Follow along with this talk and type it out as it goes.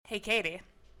Hey, Katie,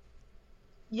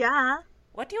 Yeah,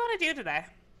 what do you want to do today?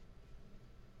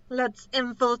 let's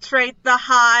infiltrate the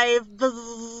hive.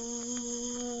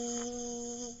 Bzzz.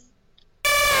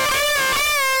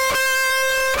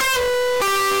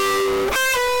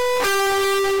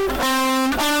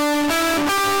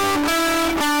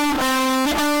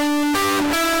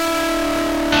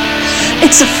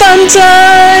 It's a fun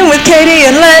time with Katie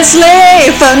and Leslie.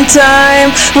 Fun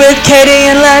time with Katie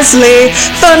and Leslie.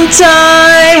 Fun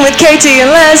time with Katie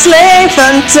and Leslie.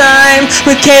 Fun time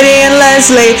with Katie and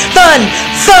Leslie. Fun,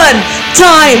 fun,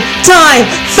 time,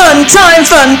 fun time,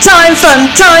 fun time,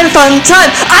 fun time, fun time.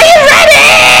 Are you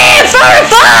ready for a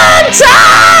fun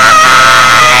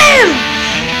time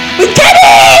with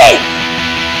Katie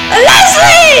and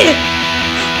Leslie?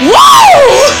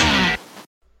 Whoa!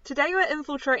 Today we're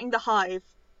infiltrating the hive,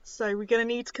 so we're gonna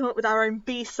need to come up with our own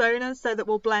bee sonas so that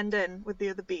we'll blend in with the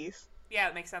other bees. Yeah,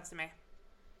 it makes sense to me.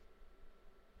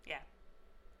 Yeah.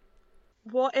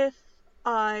 What if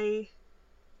I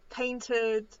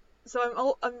painted?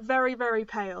 I'm very very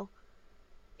pale.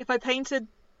 If I painted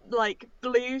like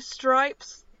blue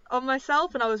stripes on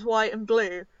myself and I was white and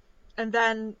blue, and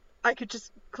then I could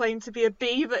just claim to be a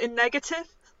bee but in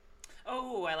negative.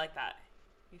 Oh, I like that.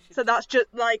 You should. So that's just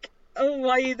like, oh, why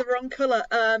are you the wrong colour?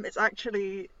 It's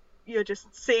actually, you're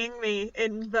just seeing me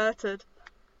inverted.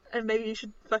 And maybe you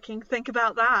should fucking think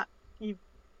about that, you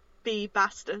bee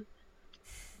bastard.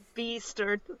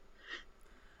 Beastard.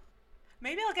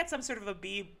 Maybe I'll get some sort of a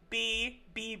bee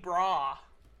bra.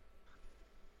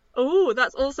 Oh,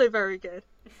 that's also very good.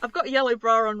 I've got a yellow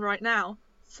bra on right now,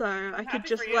 so I could Happy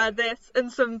just for you. wear this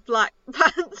and some black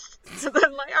pants. So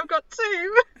then, like, I've got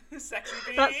two. Sexy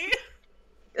bee. That's-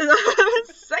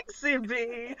 Sexy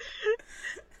bee.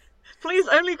 Please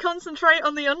only concentrate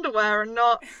on the underwear and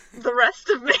not the rest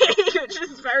of me, which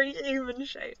is very human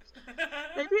shaped.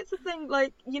 Maybe it's a thing,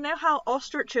 like, you know how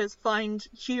ostriches find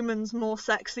humans more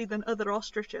sexy than other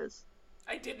ostriches?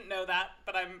 I didn't know that,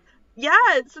 but I'm Yeah,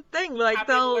 it's a thing, like, happy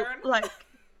to they'll, learn. like,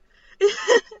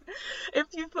 if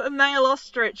you put a male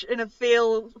ostrich in a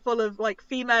field full of, like,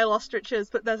 female ostriches,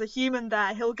 but there's a human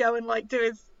there, he'll go and, like, do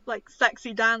his, like,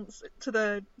 sexy dance to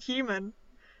the human.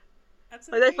 That's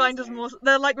Like, they find us amazing. more,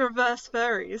 they're like reverse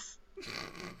furries.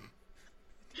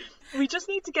 We just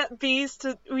need to get bees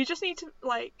to, we just need to,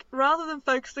 like, rather than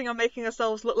focusing on making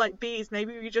ourselves look like bees,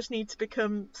 maybe we just need to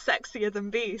become sexier than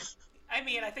bees. I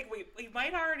mean, I think we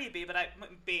might already be, but but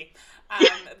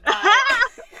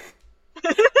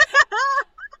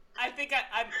I think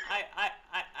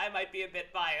I might be a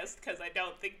bit biased because I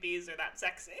don't think bees are that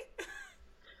sexy.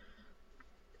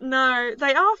 No,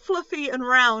 they are fluffy and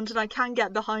round, and I can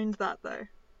get behind that, though.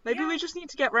 Maybe Yeah. we just need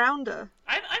to get rounder.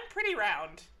 I'm pretty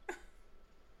round.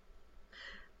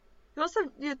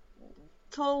 You're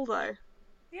tall, though.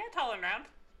 Yeah, tall and round.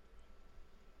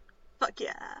 Fuck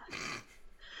yeah.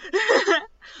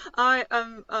 I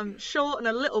am short and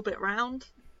a little bit round,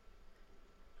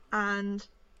 and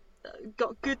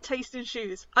got good taste in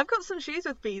shoes. I've got some shoes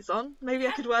with bees on. Maybe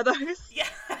I could wear those. Yeah,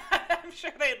 I'm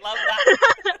sure they'd love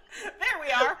that. There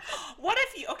we are. What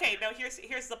if you? Okay, no.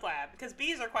 Here's the plan because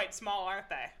bees are quite small, aren't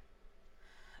they?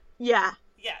 Yeah,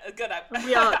 Yeah, good.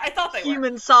 we are I thought they were.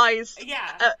 human sized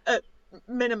Yeah. at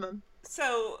minimum.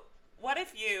 So what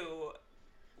if you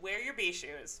wear your bee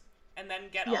shoes and then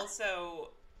get Yeah.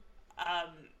 also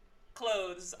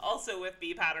clothes also with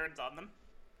bee patterns on them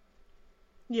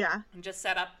Yeah. and just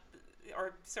set up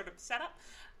or sort of set up,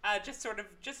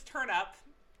 just turn up.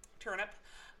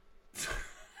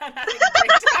 I'm having a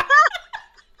great time.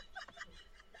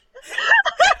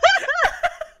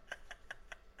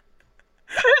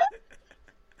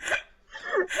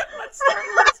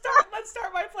 Let's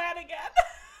start my plan again.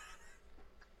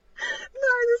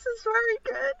 No, this is very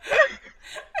good.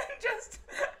 Just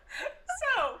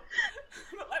so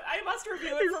I must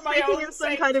review it It's for my speaking own in some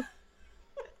sake. kind of,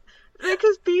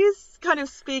 because bees kind of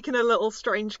speak in a little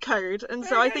strange code, and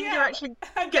so I think Yeah, you're actually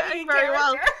I'm getting in very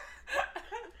well. character.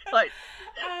 Like,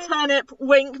 turnip,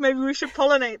 wink. Maybe we should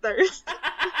pollinate those.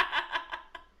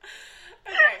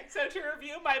 Okay, so to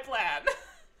review my plan,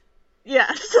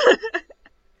 Yes.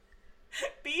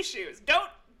 bee shoes. Don't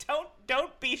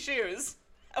bee shoes.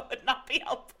 That would not be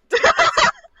helpful.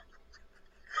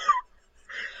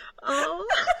 Oh.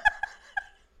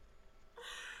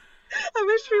 I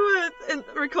wish we were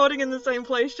recording in the same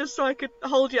place just so I could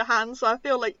hold your hand. So I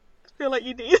feel like you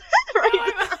need it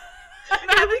right now. I'm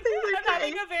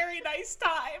having a very nice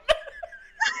time.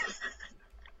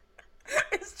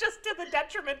 It's just to the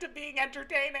detriment of being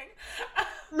entertaining.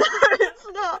 No, it's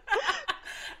not.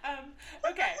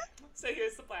 Okay, so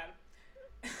here's the plan.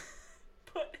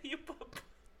 Put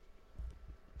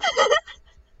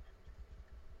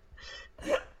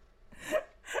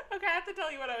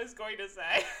I was going to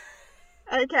say.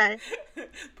 Okay.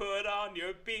 Put on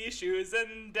your bee shoes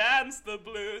and dance the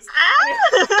blues.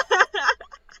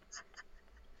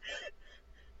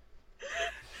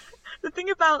 The thing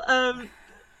about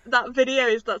that video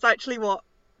is that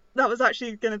was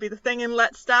actually going to be the thing in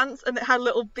Let's Dance, and it had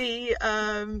little bee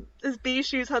his bee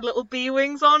shoes had little bee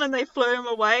wings on, and they flew him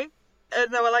away. And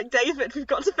they were like, David, we've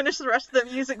got to finish the rest of the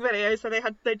music video, so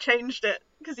they changed it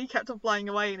because he kept on flying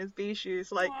away in his bee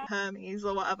shoes, like Hermes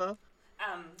or whatever.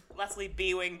 Leslie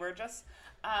B. Wing Burgess.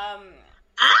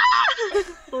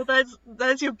 Well,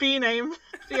 there's your bee name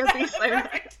for your bee song.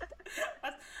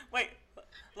 Wait,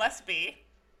 Les B.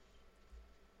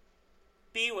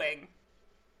 B. Wing.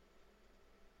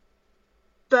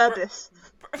 Burbis.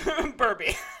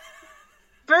 Burby.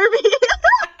 Burby.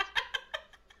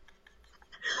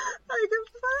 Like a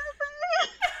Furby.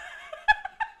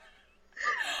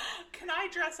 Can I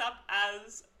dress up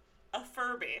as a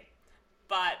Furby,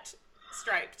 but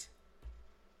striped?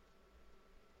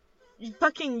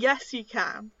 Fucking yes, you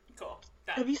can. Cool.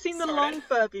 Have you seen the long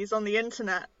Furbies on the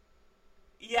internet?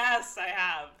 Yes, I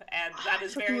have, and that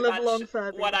is very love long much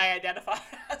Furbies. what I identify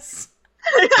as.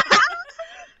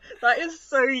 That is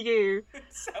so you.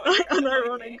 It's so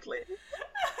unironically.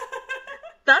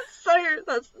 That's so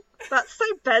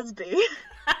Besby.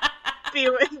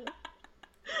 Viewing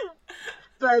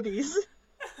Furbies.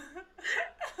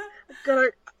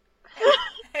 Gotta.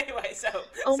 Anyway,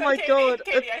 Oh my God.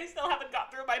 Katie, I still haven't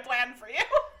got through my plan for you.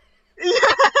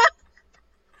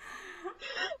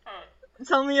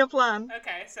 Tell me your plan.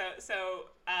 Okay, so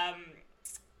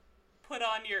put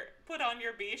on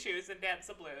your bee shoes and dance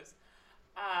the blues.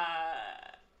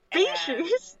 Bee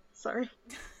shoes? Sorry.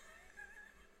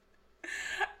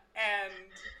 And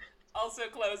also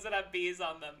clothes that have bees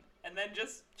on them, and then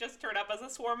just turn up as a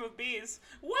swarm of bees.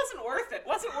 Wasn't worth it.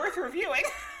 Wasn't worth reviewing.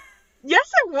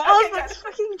 Yes, it was. Okay, That's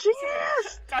fucking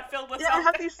genius. Got filled with I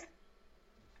have these.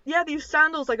 Yeah, these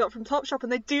sandals I got from Topshop,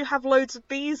 and they do have loads of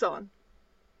bees on.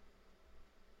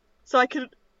 So I could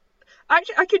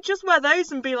just wear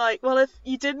those and be like, well, if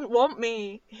you didn't want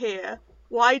me here,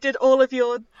 why did all of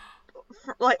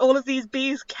these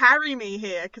bees carry me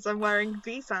here? Because I'm wearing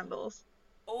bee sandals.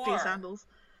 Bee sandals.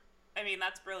 I mean,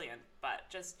 that's brilliant, but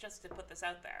just to put this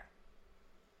out there.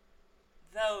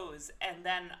 Those, and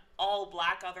then all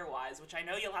black otherwise, which I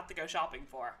know you'll have to go shopping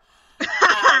for.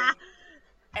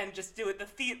 And just do it the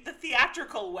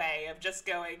theatrical way of just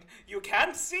going, you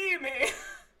can't see me.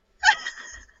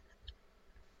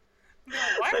 No,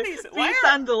 why are these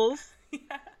sandals?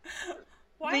 Yeah.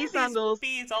 Why Bee are sandals.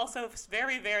 These bees also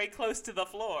very, very close to the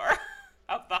floor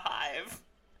of the hive?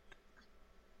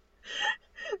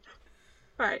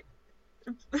 Right.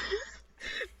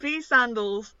 Bee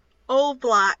sandals, all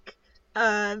black,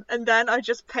 and then I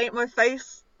just paint my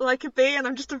face like a bee, and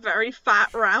I'm just a very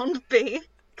fat, round bee,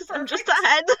 because I'm just a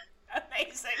head.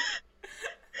 Amazing.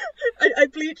 I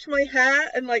bleach my hair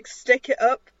and, like, stick it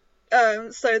up,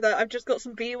 so that I've just got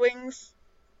some bee wings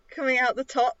coming out the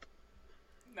top.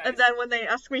 Nice. And then when they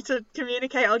ask me to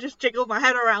communicate, I'll just jiggle my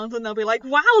head around, and they'll be like,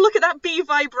 wow, look at that bee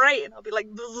vibrate! And I'll be like,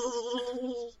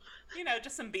 bzzz. You know,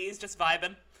 just some bees just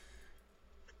vibing.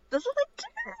 That's what they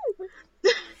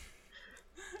do!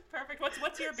 Perfect.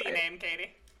 What's your bee name,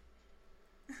 Katie?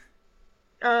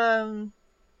 If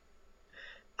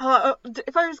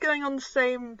I was going on the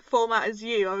same format as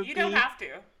you, I would You don't have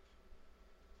to.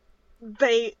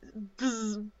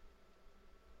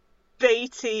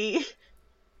 Beatty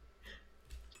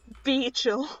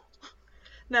Beechel.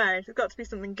 No, it's got to be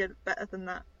something good, better than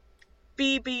that.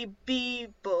 BB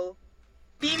Beeble.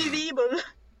 BB Beeble.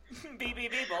 BB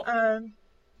Beeble.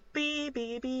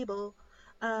 BB Beeble.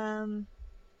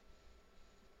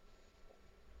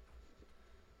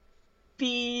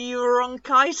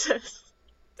 Bronchitis.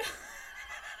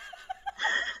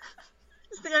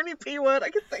 It's the only P word I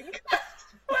can think of.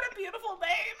 What a beautiful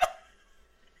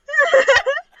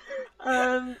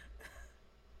name.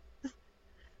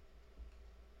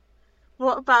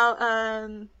 What about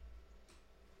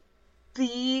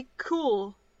be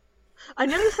cool? I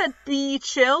nearly said be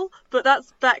chill, but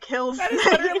that's Beck Hill's That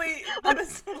name.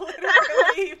 is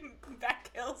literally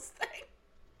Beck Hill's thing.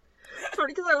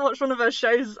 Probably because I watched one of her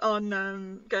shows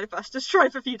on Go Fastest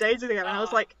Stripe a few days ago, and I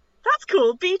was like, that's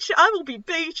cool, I will be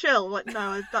chill. Like,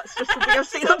 no, that's just something I've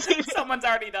seen on TV. Someone's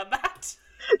already done that.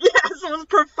 Yeah, someone's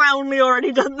profoundly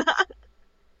already done that.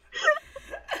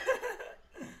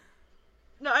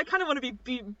 No, I kind of want to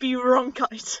be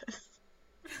bronchitis.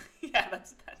 Yeah,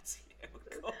 that's you.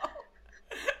 Cool.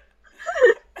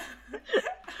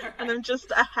 And I'm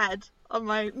just a head on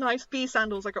my nice bee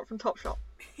sandals I got from Topshop.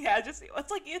 Yeah, just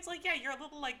it's like yeah, you're a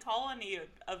little like colony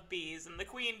of bees, and the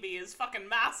queen bee is fucking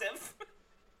massive,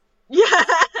 Yeah.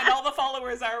 and all the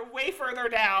followers are way further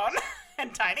down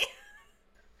and tiny.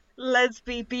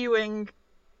 Lesby B-wing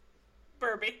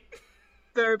Burby,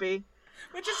 Burby.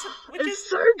 which is It's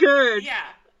so good.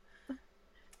 yeah.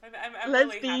 I'm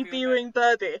really Lesby happy with it. B-wing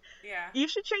Burby. Yeah. You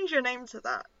should change your name to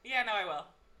that. Yeah, no, I will.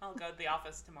 I'll go to the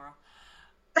office tomorrow.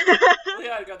 We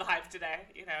gotta go to the hive today.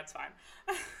 You know, it's fine.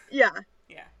 Yeah.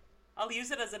 Yeah. I'll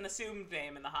use it as an assumed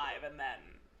name in the hive and then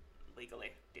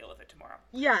legally deal with it tomorrow.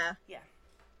 Yeah. Yeah.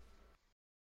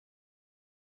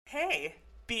 Hey,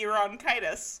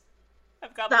 bronchitis.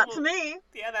 I've got That's me.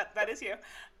 Yeah, that is you.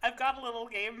 I've got a little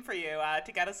game for you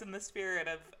to get us in the spirit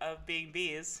of being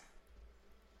bees.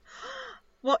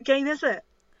 What game is it?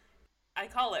 I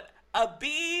call it a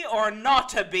bee or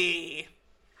not a bee.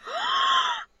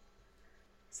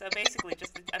 So basically,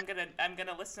 just I'm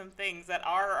gonna list some things that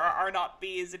are or are not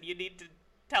bees, and you need to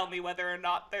tell me whether or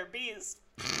not they're bees.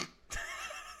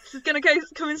 This is gonna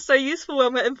come in so useful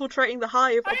when we're infiltrating the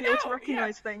hive. I'll I be able know, to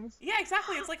recognize yeah. things. Yeah,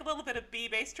 exactly. It's like a little bit of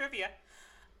bee-based trivia.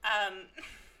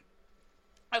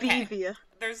 Okay. Beevia.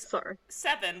 There's Sorry.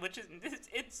 7, which is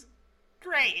it's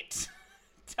great.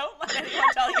 Don't let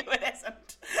anyone tell you it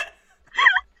isn't.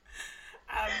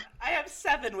 I have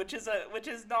 7, which is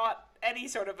not any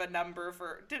sort of a number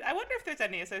for. I wonder if there's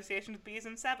any association with bees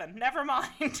and 7. Never mind.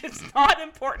 It's not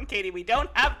important, Katie. We don't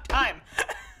have time.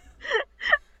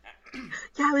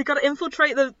 Yeah, we gotta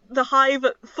infiltrate the hive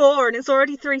at 4, and it's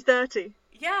already 3:30.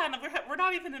 Yeah, and we're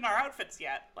not even in our outfits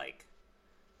yet. Like,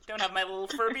 don't have my little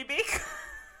Furby beak.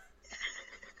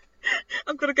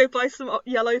 I'm gonna go buy some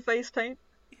yellow face paint.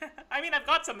 Yeah. I mean, I've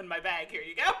got some in my bag. Here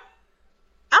you go.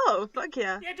 Oh, fuck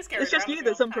yeah. Yeah, just carry it's it just around you with me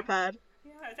that's all the time. unprepared.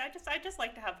 Yeah, I just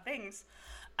like to have things.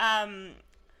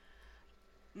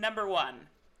 Number 1,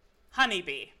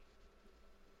 honeybee.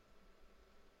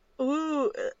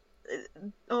 Ooh.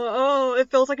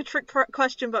 It feels like a trick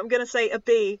question, but I'm gonna say a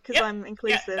bee, because I'm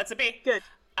inclusive. Yeah, that's a bee. Good.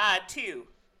 2,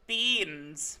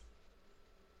 beans.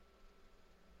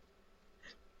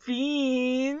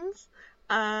 Beans?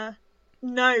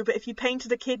 No, but if you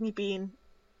painted a kidney bean,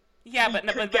 Yeah, you but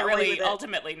no, could but get away really, with it.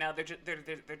 ultimately, no, they're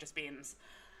just beans.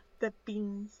 they're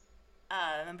beans.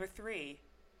 Number 3,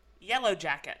 yellow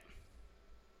jacket.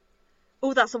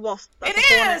 Oh, that's a wasp. That's It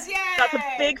a hornet. is! Yay! That's a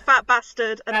big fat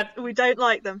bastard, and we don't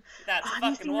like them. That's a Have you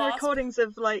fucking seen the wasp. recordings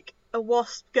of, like, a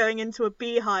wasp going into a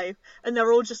beehive, and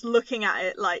they're all just looking at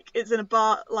it like it's in a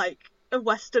bar, like a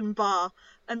Western bar,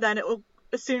 and then it will,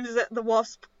 as soon as the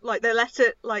wasp, like, they let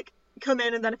it, like, come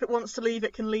in, and then if it wants to leave,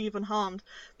 it can leave unharmed.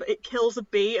 But it kills a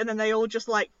bee, and then they all just,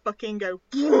 like, fucking go,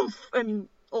 woof, and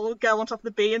all go on top of the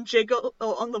bee and jiggle,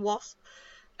 or on the wasp,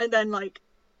 and then, like,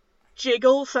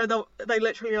 jiggle, so they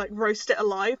literally, like, roast it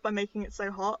alive by making it so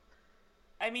hot.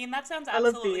 I mean, that sounds love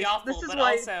absolutely bees. awful, This is but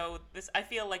why- also, I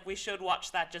feel like we should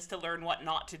watch that just to learn what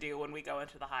not to do when we go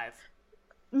into the hive.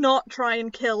 Not try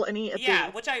and kill and eat a Yeah,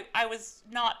 bee. which I was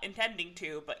not intending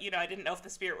to, but, you know, I didn't know if the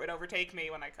spirit would overtake me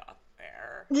when I got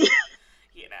there.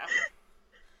 You know.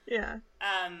 Yeah.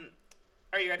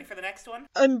 Are you ready for the next one?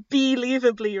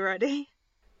 Unbelievably ready.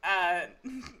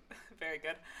 Very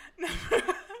good.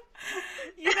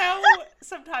 You know,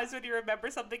 sometimes when you remember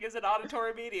something is an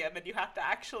auditory medium and you have to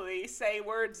actually say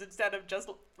words instead of just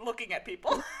looking at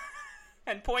people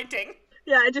and pointing.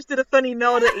 Yeah, I just did a funny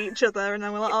nod at each other, and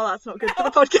then we're like, oh, that's not good for the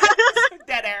podcast.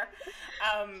 Dead air.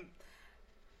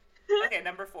 Okay,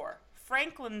 number 4.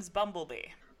 Franklin's bumblebee.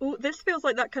 Ooh, this feels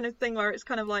like that kind of thing where it's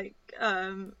kind of like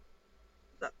that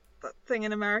thing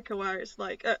in America where it's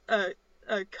like a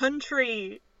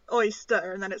country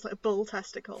oyster, and then it's like a bull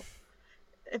testicle.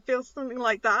 It feels something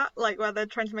like that, like where they're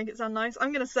trying to make it sound nice.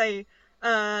 I'm gonna say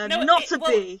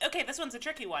bee. Okay, this one's a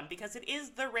tricky one because it is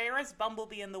the rarest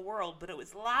bumblebee in the world, but it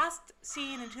was last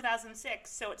seen in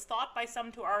 2006, so it's thought by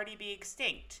some to already be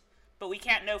extinct. But we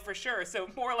can't know for sure, so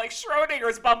more like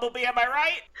Schrodinger's bumblebee, am I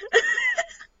right?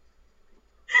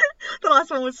 The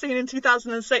last one was seen in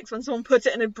 2006 when someone put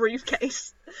it in a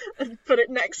briefcase and put it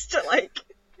next to, like,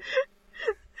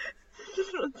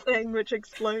 a thing which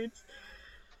explodes.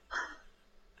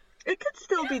 It could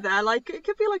still be there, like, it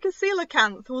could be like a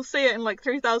coelacanth. We'll see it in, like,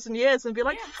 3,000 years and be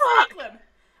like, fuck! Franklin!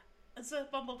 It's a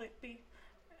bumblebee.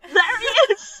 There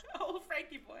he is! Oh,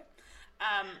 Frankie boy.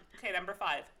 Okay, number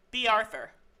 5. B.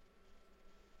 Arthur.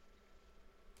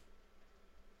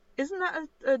 Isn't that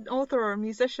an author or a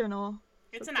musician or...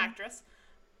 It's an actress.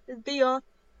 The Yeah.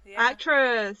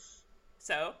 actress.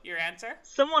 So, your answer?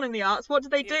 Someone in the arts. What do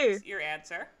they do? Your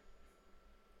answer.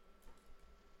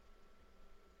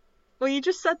 Well, you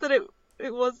just said that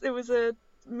it was a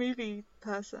movie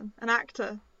person, an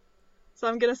actor. So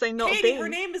I'm gonna say not a Katie, bee. her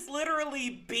name is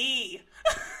literally Bee.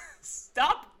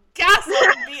 Stop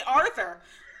gaslighting me, Arthur.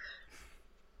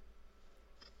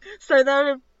 So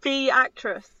they're a bee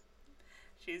actress.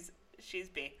 She's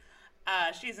B.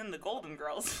 She's in the Golden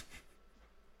Girls.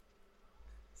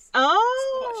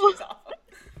 Oh! She's awful.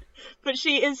 But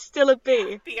she is still a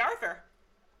bee. B. Arthur.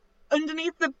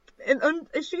 Underneath the...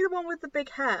 is she the one with the big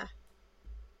hair?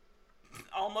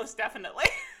 Almost definitely.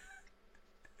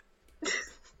 I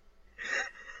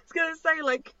was gonna say,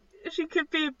 like, she could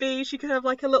be a bee, she could have,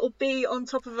 like, a little bee on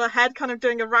top of her head, kind of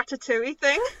doing a ratatouille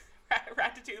thing.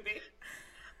 Ratatouille.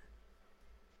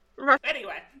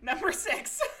 Anyway, number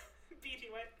 6. BT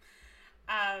went.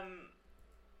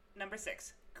 Number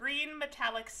 6. Green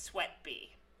metallic sweat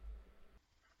bee.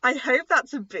 I hope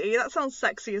that's a bee. That sounds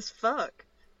sexy as fuck.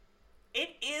 It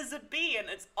is a bee, and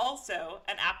it's also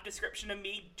an apt description of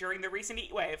me during the recent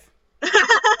heat wave.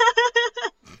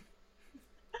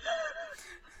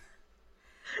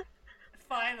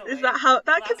 Finally. Is that how...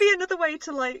 That could be another way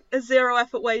to, like, a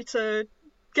zero-effort way to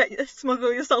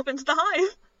smuggle yourself into the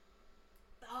hive.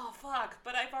 Oh, fuck.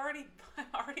 But I'm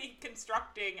already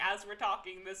constructing, as we're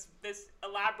talking, this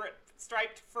elaborate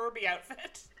striped Furby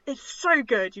outfit. It's so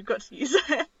good. You've got to use it.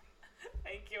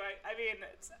 Thank you. I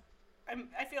mean,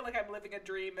 I feel like I'm living a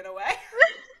dream in a way.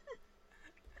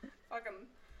 Fucking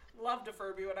loved a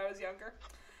Furby when I was younger.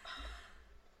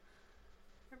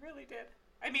 I really did.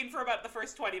 I mean, for about the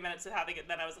first 20 minutes of having it,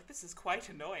 then I was like, this is quite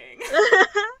annoying.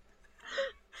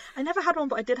 I never had one,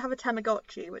 but I did have a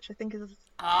Tamagotchi, which I think is...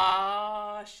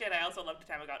 Ah, shit, I also loved a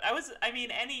Tamagotchi.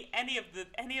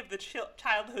 Any of the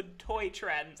childhood toy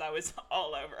trends, I was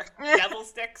all over. Devil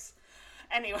sticks.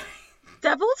 Anyway.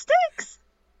 Devil sticks?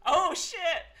 Oh, shit!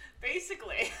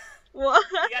 Basically. What?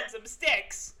 You had some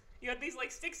sticks. You had these,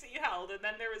 like, sticks that you held, and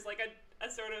then there was, like,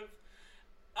 a sort of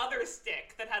other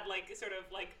stick that had, like, sort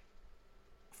of, like,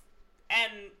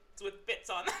 ends with bits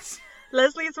on it.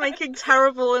 Leslie's making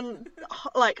terrible and,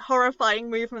 like, horrifying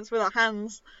movements with her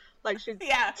hands. Like, she's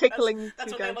tickling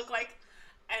that's two what ghosts. they look like.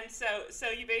 And so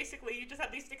you just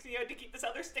had these sticks and you had to keep this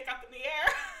other stick up in the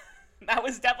air. That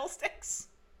was devil sticks.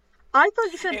 I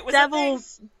thought you said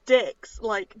devil's dicks,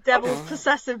 like, devil's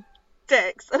possessive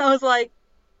dicks. And I was like,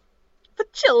 for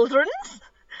children?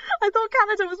 I thought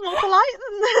Canada was more polite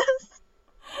than this.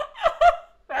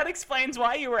 That explains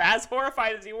why you were as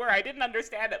horrified as you were. I didn't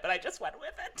understand it, but I just went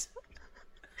with it.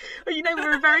 Well, you know,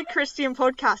 we're a very Christian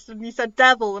podcast, and you said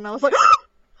devil, and I was like,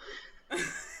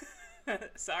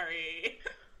 sorry.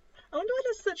 I wonder why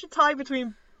there's such a tie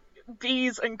between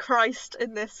bees and Christ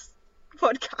in this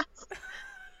podcast.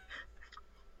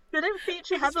 They don't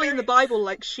feature heavily in the Bible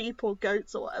like sheep or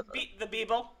goats or whatever. The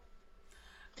Beeble?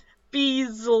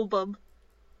 Beelzebub.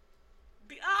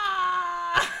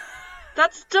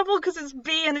 That's double because it's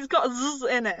B and it's got a Z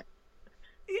in it.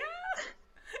 Yeah.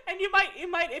 And you might,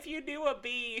 if you knew a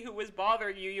bee who was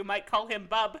bothering you, you might call him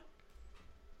Bub.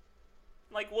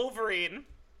 Like Wolverine.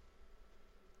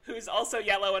 Who's also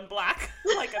yellow and black,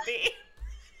 like a bee.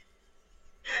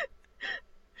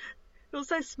 He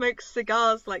also smokes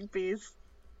cigars like bees.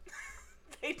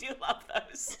 They do love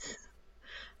those.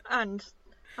 And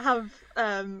have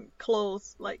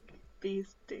claws like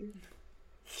bees do.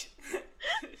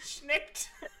 Schnicked.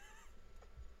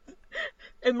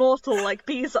 Immortal like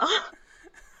bees are.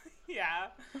 Yeah.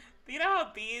 You know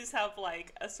how bees have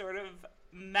like a sort of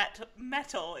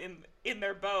metal in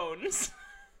their bones?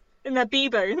 In their bee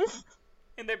bones.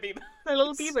 In their bee bones. Their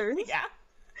little bee bones. Yeah.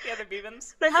 Yeah, their bee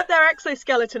bones. They have their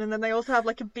exoskeleton and then they also have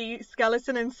like a bee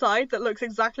skeleton inside that looks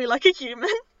exactly like a human.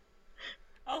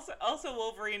 Also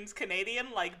Wolverine's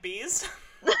Canadian, like bees.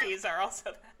 Bees are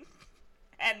also that.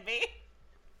 And me.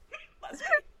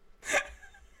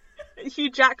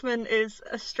 Hugh Jackman is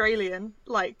Australian,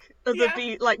 like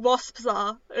bee, like wasps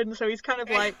are, and so he's kind of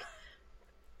like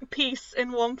peace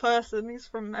in one person. He's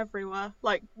from everywhere,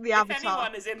 like the Avatar. If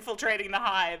anyone is infiltrating the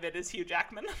hive, it is Hugh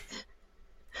Jackman.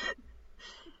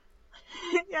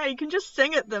 Yeah, you can just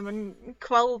sing at them and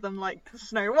quell them like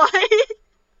Snow White.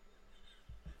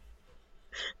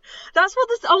 That's what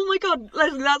this. Oh my god,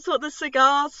 Leslie, that's what the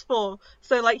cigar's for.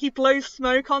 So like he blows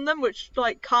smoke on them, which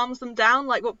like calms them down,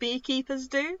 like what beekeepers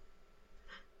do.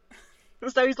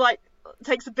 And so he's like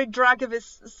takes a big drag of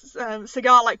his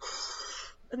cigar, like,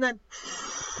 and then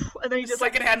he just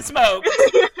secondhand smoke.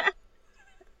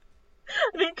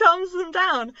 And he calms them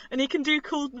down, and he can do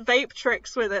cool vape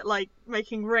tricks with it, like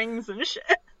making rings and shit.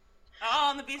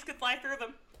 Oh, and the bees could fly through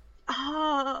them.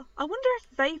 I wonder if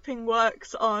vaping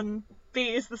works on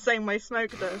bees the same way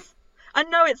smoke does. I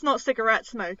know it's not cigarette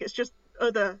smoke, it's just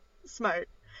other smoke.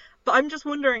 But I'm just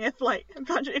wondering if, like,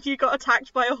 imagine if you got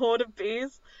attacked by a horde of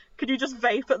bees, could you just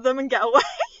vape at them and get away?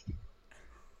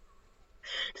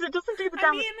 Because it doesn't do the I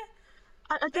damage. mean,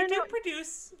 I they don't do know.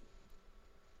 produce.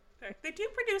 Sorry, they do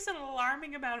produce an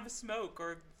alarming amount of smoke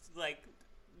or like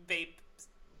vape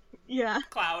Yeah.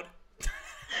 cloud.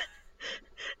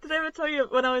 Did I ever tell you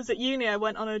when I was at uni, I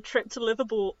went on a trip to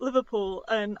Liverpool,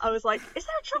 and I was like, "Is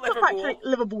there a chocolate factory?"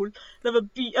 Liverpool.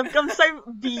 I'm so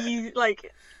bee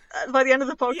like. By the end of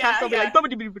the podcast, I'll be like,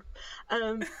 "Bubbly."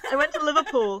 I went to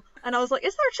Liverpool, and I was like,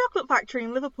 "Is there a chocolate factory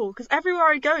in Liverpool?" Because everywhere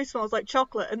I go smells like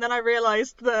chocolate. And then I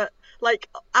realised that, like,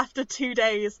 after 2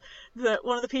 days, that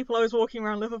one of the people I was walking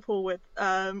around Liverpool with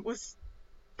was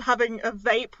having a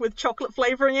vape with chocolate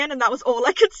flavouring in, and that was all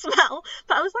I could smell.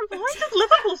 But I was like, why does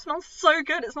Liverpool smell so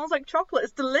good? It smells like chocolate.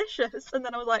 It's delicious. And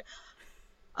then I was like,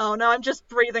 oh no, I'm just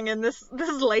breathing in this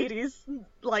lady's,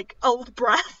 like, old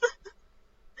breath.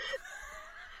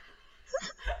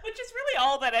 Which is really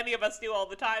all that any of us do all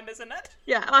the time, isn't it?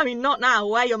 Yeah, I mean, not now.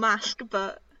 Wear your mask,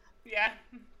 but... Yeah,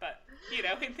 but, you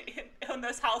know, in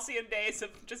those halcyon days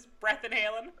of just breath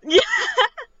inhaling. Yeah!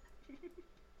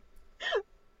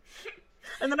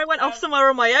 And then I went off somewhere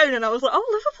on my own, and I was like, oh,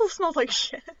 Liverpool smells like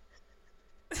shit.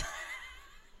 It's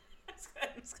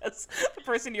because the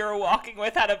person you were walking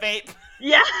with had a vape.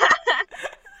 Yeah!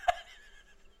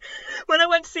 When I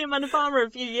went to see Amanda Palmer a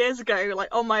few years ago, like,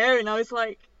 on my own, I was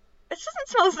like, it doesn't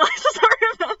smell as nice as I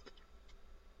remember.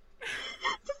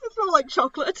 It doesn't smell like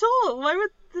chocolate at all. Why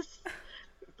would this,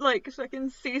 like, fucking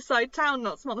seaside town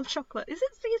not smell of chocolate? Is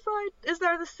it seaside? Is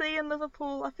there the sea in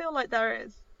Liverpool? I feel like there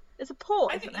is. It's a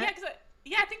port, isn't it?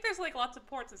 Yeah, I think there's, like, lots of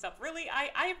ports and stuff. Really,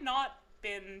 I have not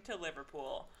been to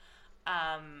Liverpool,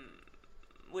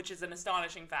 which is an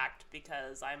astonishing fact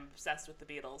because I'm obsessed with the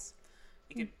Beatles.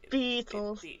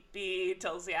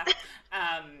 Beatles, yeah.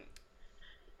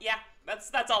 Yeah,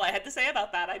 that's all I had to say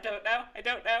about that. I don't know.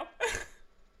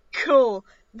 Cool.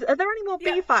 Are there any more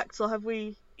bee facts, or have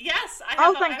we... Yes, I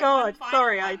have. Oh, thank God.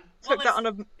 Sorry, one. I took that on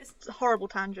a horrible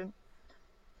tangent.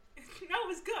 No, it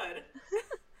was good.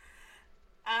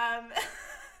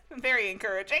 Very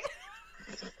encouraging.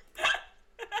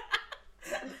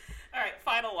 All right,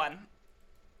 final one.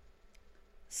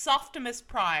 Softimus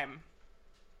Prime.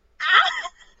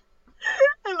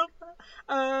 I love that.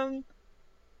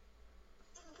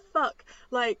 Fuck.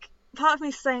 Like, part of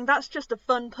me's saying that's just a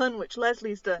fun pun which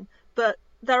Leslie's done, but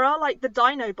there are, like, the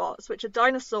Dinobots, which are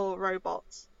dinosaur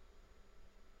robots.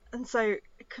 And so,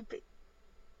 it could be...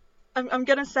 I'm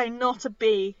gonna say not a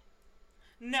bee.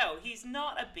 No, he's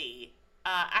not a bee.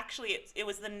 Actually, it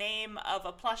was the name of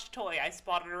a plush toy I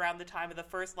spotted around the time of the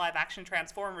first live-action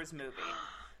Transformers movie.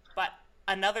 But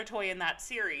another toy in that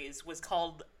series was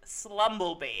called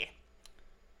Slumblebee,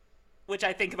 which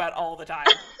I think about all the time.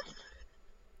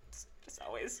 Just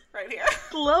always right here.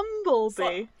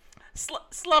 Slumblebee?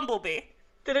 Slumblebee.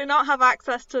 Did it not have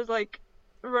access to, like,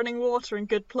 running water and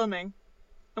good plumbing?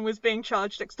 And was being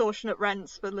charged extortionate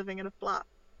rents for living in a flat?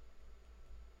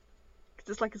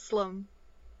 Because it's like a slum.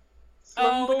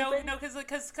 Oh, no, because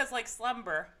like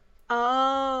slumber.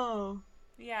 Oh.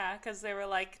 Yeah, because they were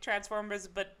like Transformers,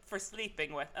 but for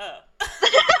sleeping with.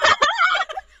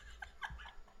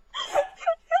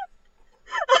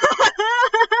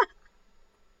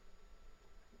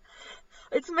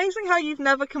 It's amazing how you've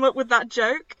never come up with that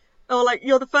joke. Or, like,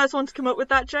 you're the first one to come up with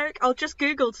that joke. I'll just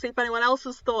Google to see if anyone else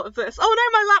has thought of this. Oh no,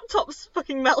 my laptop's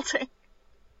fucking melting.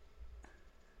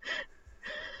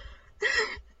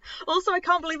 Also, I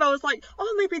can't believe I was like,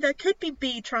 oh, maybe there could be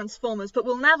bee Transformers, but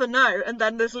we'll never know. And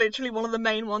then there's literally one of the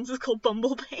main ones is called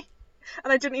Bumblebee.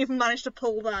 And I didn't even manage to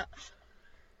pull that.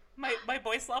 My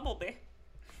boy Slumblebee.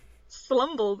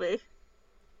 Slumblebee?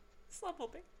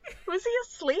 Slumblebee. Was he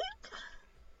asleep?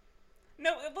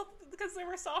 No, well, because they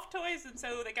were soft toys, and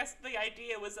so I guess the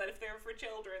idea was that if they were for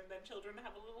children, then children would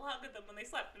have a little hug at them when they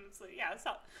slept. And so, yeah,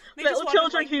 so they little just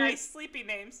children wanted, like, nice sleepy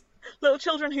names. Little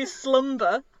children who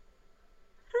slumber.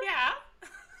 Yeah.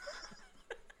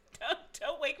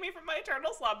 Don't wake me from my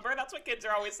eternal slumber. That's what kids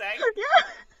are always saying. Yeah.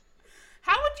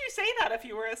 How would you say that if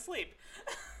you were asleep?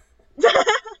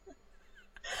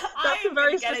 That's a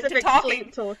very specific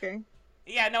sleep talking.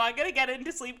 Yeah, no, I'm gonna get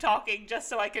into sleep talking just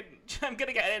so I'm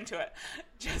gonna get into it.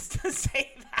 Just to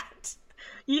say that.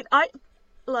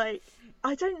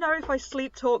 I don't know if I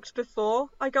sleep talked before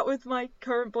I got with my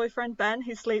current boyfriend Ben,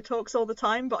 who sleep talks all the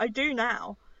time, but I do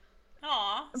now.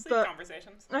 Aw, sleep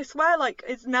conversations. I swear, like,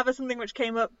 it's never something which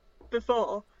came up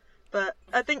before. But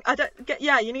I think,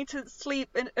 you need to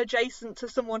sleep adjacent to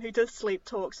someone who does sleep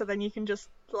talk, so then you can just,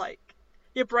 like,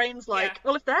 your brain's like,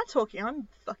 well, if they're talking, I'm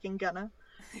fucking gonna.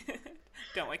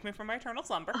 Don't wake me from my eternal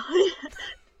slumber.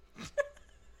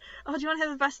 Oh, do you want to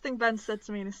hear the best thing Ben said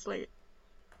to me in his sleep?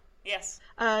 Yes.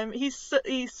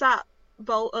 He sat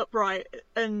bolt upright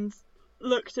and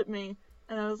looked at me,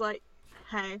 and I was like,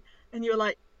 "Hey," and you were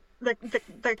like,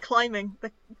 "They're climbing.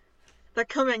 They're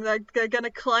coming. They're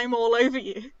gonna climb all over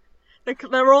you.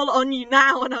 They're all on you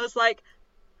now." And I was like,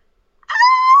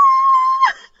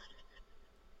 "Ah!"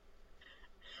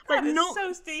 That Like, is no,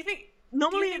 so. Do you think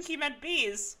normally he meant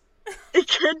bees? it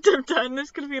could have done.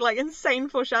 This could be like insane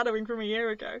foreshadowing from a year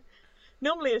ago.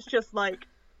 Normally it's just like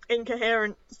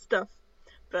incoherent stuff,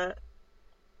 but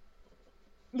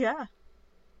yeah.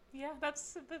 Yeah,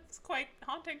 that's quite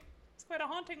haunting. It's quite a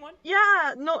haunting one.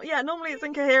 Yeah, normally it's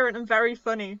incoherent and very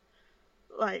funny.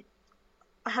 Like,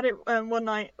 I had it one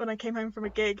night when I came home from a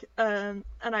gig, and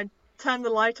I turned the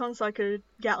light on so I could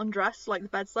get undressed, like the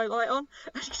bedside light on,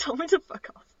 and he told me to fuck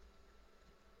off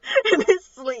in his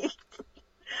sleep.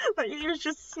 Like, he was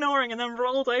just snoring and then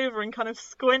rolled over and kind of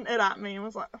squinted at me and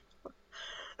was like,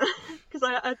 because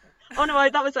that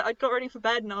was it. I got ready for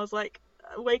bed and I was like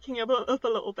waking up a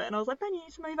little bit, and I was like, Ben, you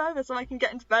need to move over so I can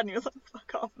get into bed. And he was like,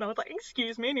 fuck off. And I was like,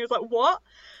 excuse me. And he was like, what?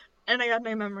 And I had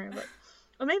no memory of it.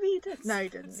 Or maybe he did. No, he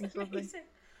didn't. He's lovely.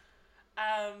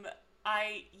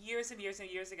 I years and years and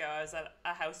years ago, I was at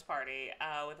a house party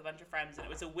with a bunch of friends, and it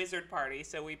was a wizard party.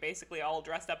 So we basically all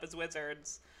dressed up as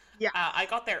wizards. Yeah. I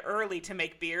got there early to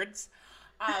make beards.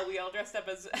 We all dressed up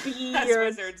as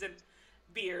wizards and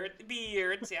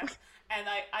beards, yes. And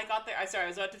I got there. I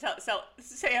was about to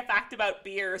say a fact about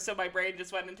beer, so my brain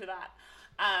just went into that.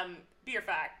 Beer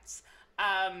facts.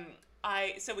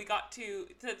 So we got to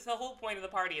the whole point of the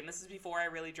party, and this is before I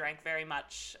really drank very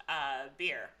much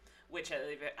beer, which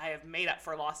I have made up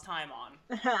for lost time on.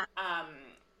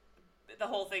 The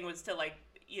whole thing was to, like,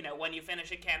 you know, when you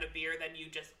finish a can of beer, then you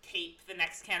just tape the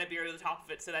next can of beer to the top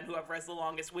of it, so then whoever has the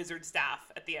longest wizard staff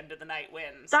at the end of the night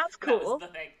wins. That's cool. That was the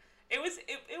thing. It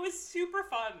was super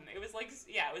fun. It was like,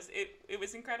 yeah, it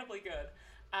was incredibly good.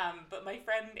 But my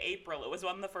friend April, it was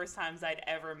one of the first times I'd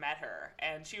ever met her,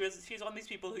 and she's one of these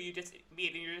people who you just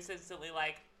meet and you're just instantly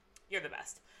like, you're the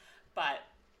best. But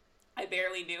I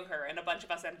barely knew her, and a bunch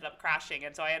of us ended up crashing,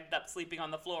 and so I ended up sleeping on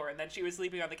the floor, and then she was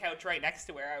sleeping on the couch right next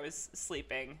to where I was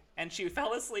sleeping, and she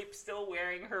fell asleep still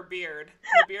wearing her beard.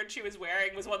 The beard she was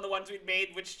wearing was one of the ones we'd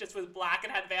made, which just was black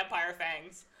and had vampire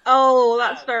fangs. Oh,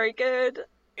 that's very good.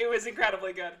 It was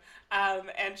incredibly good.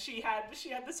 And she had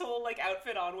this whole, like,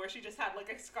 outfit on where she just had,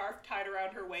 like, a scarf tied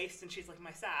around her waist, and she's like,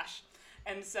 my sash.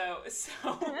 And so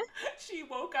she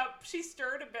woke up, she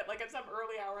stirred a bit, like, at some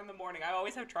early hour in the morning. I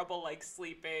always have trouble, like,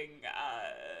 sleeping,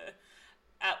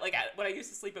 when I used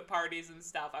to sleep at parties and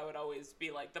stuff, I would always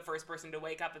be, like, the first person to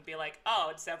wake up and be like, oh,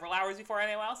 it's several hours before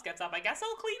anyone else gets up. I guess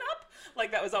I'll clean up.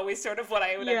 Like, that was always sort of what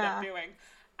I would end up doing.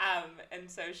 And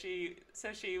so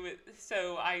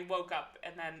I woke up,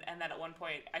 and then at one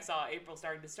point I saw April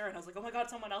starting to stir, and I was like, oh my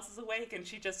god, someone else is awake, and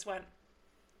she just went,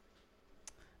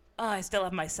 oh, I still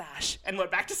have my sash, and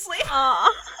went back to sleep. Aww.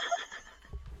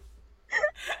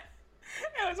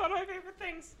 It was one of my favorite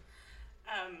things.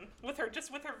 With her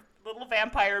little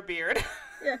vampire beard.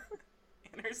 Yeah.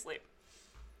 In her sleep.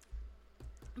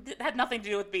 It had nothing to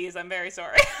do with bees, I'm very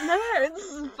sorry. No, this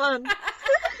is fun.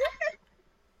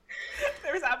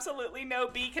 There's absolutely no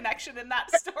bee connection in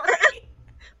that story.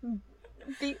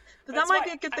 But that might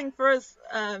be a good thing for us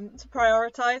to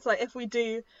prioritize, like, if we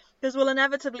do, because we'll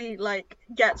inevitably, like,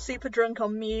 get super drunk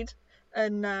on mead,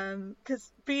 and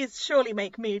because bees surely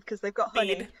make mead because they've got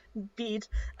honey, bead,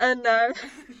 and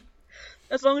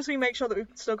as long as we make sure that we've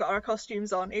still got our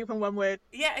costumes on, even when we're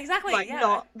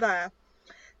not there.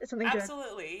 It's something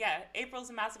absolutely good. Yeah. April's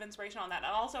a massive inspiration on that.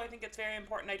 And also I think it's very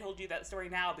important I told you that story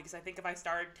now, because I think if I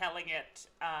started telling it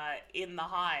in the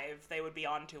Hive, they would be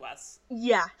on to us.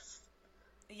 Yes.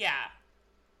 Yeah.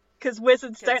 Because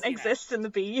wizards don't exist in the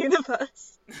bee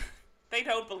universe. They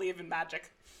don't believe in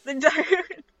magic. They don't.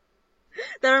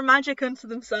 They're a magic unto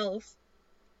themselves.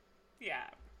 Yeah.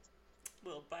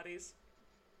 Little buddies.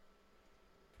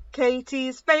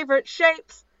 Katie's favourite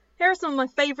shapes. Here are some of my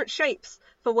favourite shapes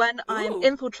for when I'm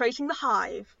infiltrating the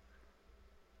hive.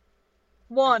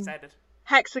 1.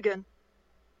 Hexagon.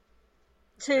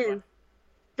 2.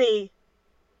 bee.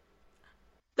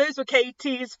 Those were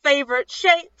Katie's favourite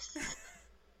shapes.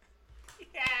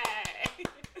 Yay!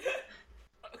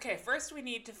 Okay, first we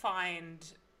need to find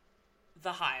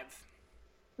the hive.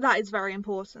 That is very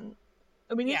important.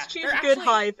 And we need to choose a good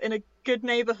hive in a good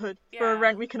neighbourhood for a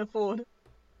rent we can afford.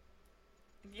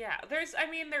 Yeah, there is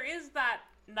that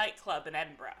nightclub in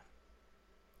Edinburgh.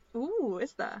 Ooh,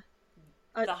 is there?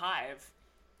 The Hive.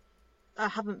 I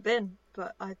haven't been,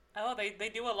 but I... Oh, they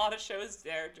do a lot of shows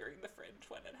there during the Fringe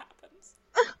when it happens.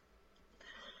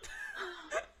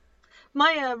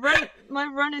 My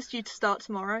run is due to start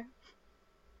tomorrow.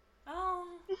 Oh,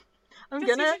 You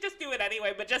should just do it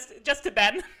anyway, but just to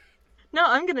Ben. No,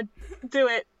 I'm gonna do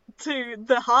it to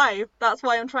the Hive. That's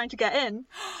why I'm trying to get in,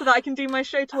 so that I can do my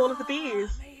show to all of the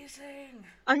bees. Amazing.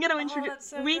 I'm gonna introduce.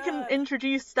 So we good. can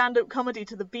introduce stand-up comedy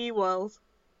to the bee world,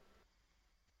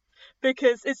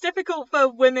 because it's difficult for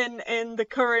women in the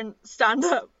current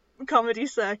stand-up comedy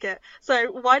circuit.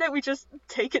 So why don't we just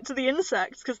take it to the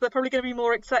insects? Because they're probably going to be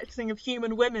more accepting of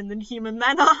human women than human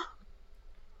men are.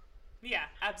 Yeah,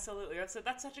 absolutely.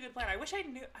 That's such a good plan. I wish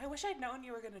I'd known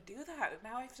you were gonna do that.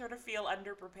 Now I sort of feel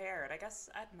underprepared. I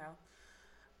don't know.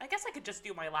 I guess I could just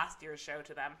do my last year's show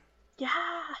to them. Yeah.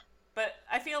 But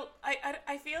I feel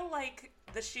like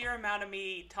the sheer amount of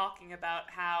me talking about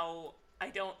how I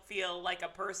don't feel like a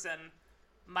person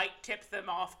might tip them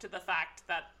off to the fact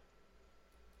that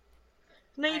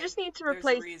No, you just need to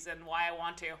replace. There's a reason why I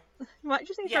want to. You might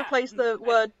just need to replace the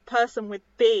word person with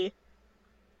bee.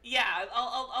 Yeah,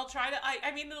 I'll try to.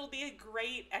 I mean, it'll be a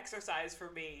great exercise for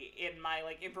me in my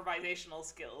like improvisational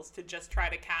skills to just try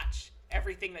to catch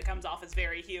everything that comes off as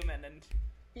very human and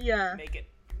make it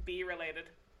bee related.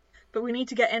 But we need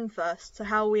to get in first. So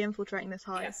how are we infiltrating this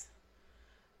hive? Yes.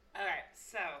 All right.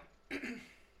 So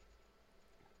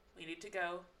we need to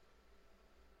go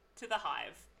to the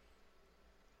hive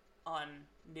on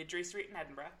Niddry Street in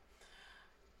Edinburgh,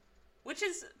 which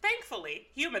is thankfully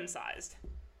human-sized.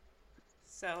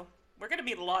 So we're going to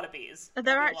meet a lot of bees. Are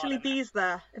there actually bees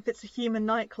there if it's a human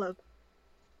nightclub?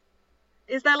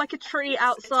 Is there like a tree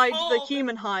outside the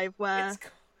human hive where...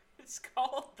 It's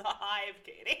called the Hive,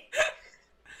 Katie.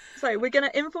 So we're going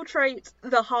to infiltrate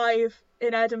the hive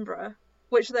in Edinburgh,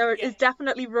 which is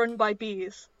definitely run by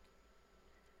bees.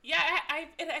 Yeah, I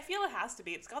feel it has to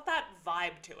be. It's got that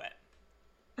vibe to it.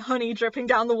 Honey dripping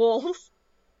down the walls.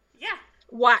 Yeah.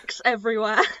 Wax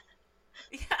everywhere.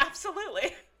 Yeah,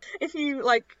 absolutely. If you,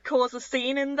 like, cause a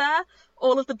scene in there,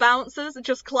 all of the bouncers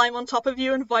just climb on top of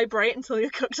you and vibrate until you're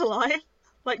cooked alive.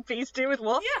 Like bees do with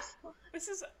wasps. Yeah.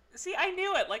 See, I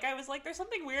knew it. Like, I was like, there's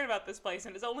something weird about this place,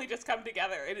 and it's only just come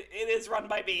together. It is run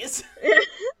by bees.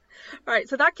 Right,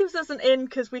 so that gives us an in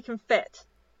because we can fit.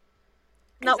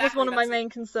 That was one of my main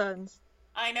concerns.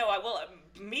 I know.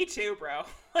 Me too, bro.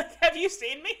 Like, have you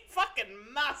seen me? Fucking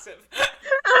massive.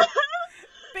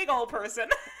 Big old person.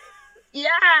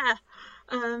 Yeah!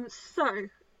 So,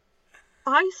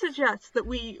 I suggest that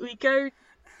we go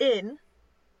in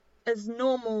as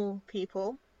normal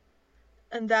people,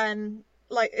 and then,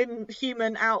 like, in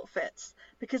human outfits.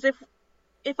 Because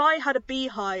if I had a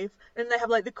beehive, and they have,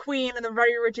 like, the queen and the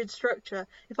very rigid structure,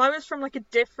 if I was from, like, a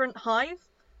different hive,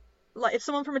 like, if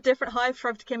someone from a different hive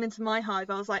tried to come into my hive,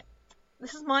 I was like,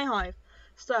 this is my hive.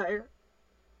 So,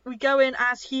 we go in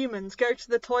as humans, go to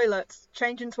the toilets,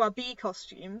 change into our bee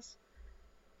costumes,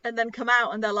 and then come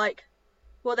out and they're like,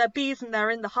 well, they're bees and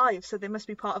they're in the hive, so they must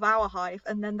be part of our hive,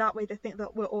 and then that way they think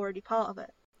that we're already part of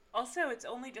it. Also, it's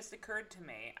only just occurred to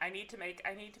me, I need to make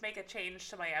a change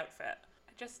to my outfit.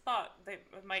 I just thought it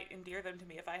might endear them to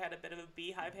me if I had a bit of a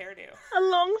beehive hairdo. A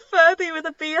long Furby with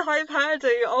a beehive hairdo,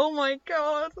 oh my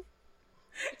god.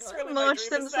 It's really Marge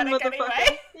my dream Simpson aesthetic motherfucker.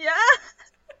 anyway. Yeah!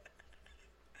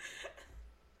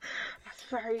 That's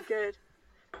very good.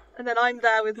 And then I'm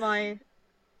there with my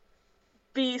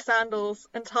bee sandals,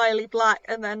 entirely black,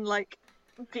 and then, like,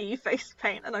 bee face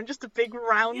paint, and I'm just a big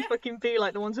round fucking bee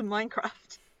like the ones in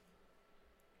Minecraft.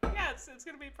 Yeah, it's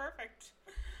gonna be perfect.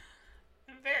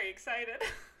 I'm very excited.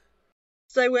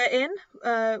 So we're in.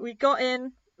 We got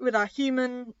in with our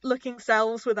human-looking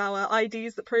selves, with our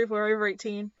IDs that prove we're over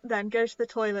 18, then go to the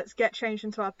toilets, get changed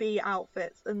into our bee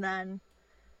outfits, and then,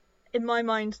 in my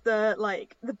mind, the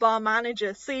bar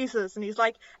manager sees us, and he's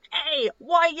like, hey,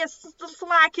 why are you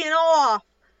slacking off?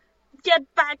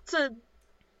 Get back to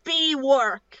bee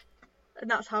work.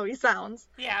 And that's how he sounds.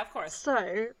 Yeah, of course.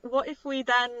 So, what if we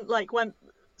then,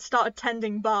 started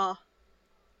tending bar?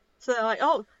 So they're like,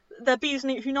 oh, they're bees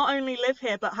who not only live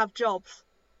here, but have jobs.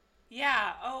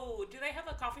 Yeah. Oh, do they have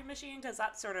a coffee machine? Because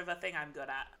that's sort of a thing I'm good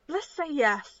at. Let's say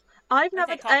yes. I've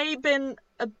never been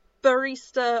a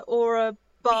barista or a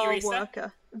bar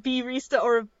worker. Bee-rista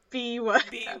or a bee worker.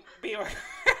 Bee worker.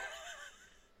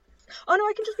 Oh no,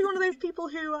 I can just be one of those people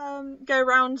who go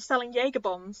around selling Jaeger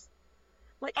bombs.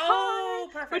 Like, hi,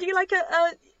 perfect. would you like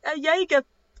a Jaeger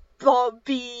Beager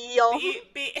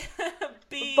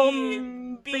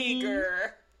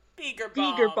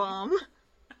bomb.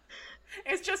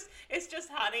 It's just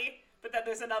honey, but then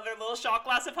there's another little shot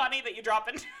glass of honey that you drop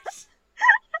into.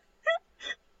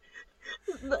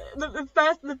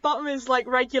 The bottom is like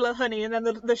regular honey, and then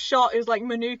the shot is like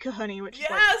Manuka honey, which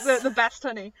is like the best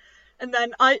honey. And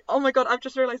then oh my god, I've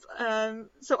just realised,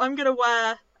 so I'm gonna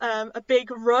wear a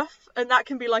big ruff, and that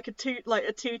can be like a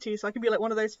tutu, so I can be like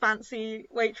one of those fancy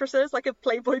waitresses, like a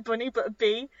Playboy bunny, but a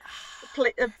bee,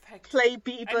 a play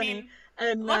bee bunny. I mean,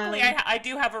 and luckily I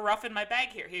do have a ruff in my bag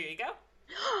here. Here you go.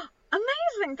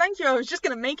 Amazing, thank you. I was just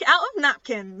gonna make it out of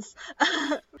napkins.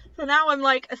 So now I'm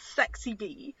like a sexy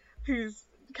bee who's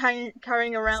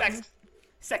carrying around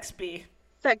sex bee.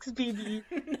 Sex bee.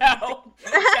 No,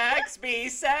 sex bee.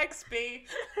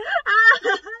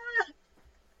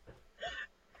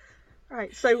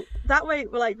 Right, so that way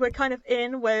we're kind of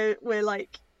in where we're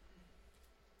like,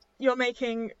 you're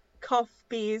making cough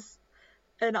bees,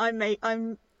 and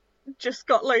I'm just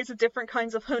got loads of different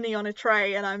kinds of honey on a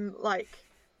tray, and I'm like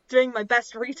doing my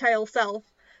best retail self.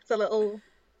 It's a little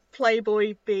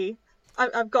Playboy bee.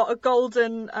 I've got a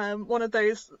golden one of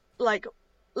those like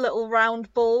little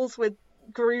round balls with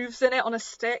grooves in it on a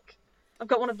stick. I've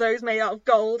got one of those made out of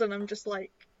gold, and I'm just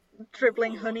like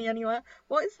dribbling honey anywhere.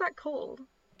 What is that called?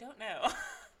 Don't know.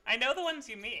 I know the ones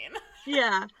you mean.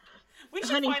 Yeah. We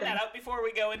should find that out before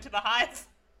we go into the hive.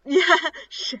 Yeah,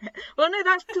 shit. Well, no,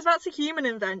 that's because that's a human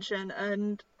invention,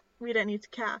 and we don't need to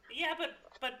care. Yeah,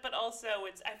 but also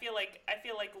I feel like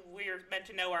we're meant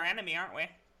to know our enemy, aren't we?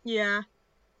 Yeah.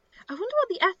 I wonder what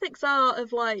the ethics are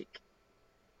of like,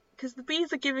 because the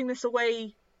bees are giving this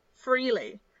away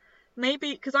freely.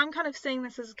 Maybe because I'm kind of seeing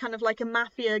this as kind of like a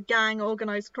mafia gang,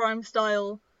 organized crime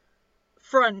style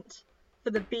front for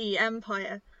the bee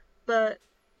empire, but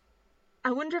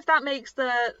I wonder if that makes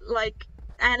the like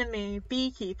enemy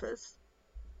beekeepers.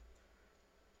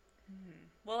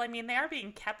 Well, I mean, they are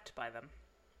being kept by them.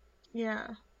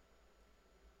 Yeah.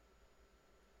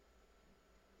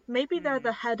 Maybe they're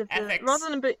the head of the ethics. Rather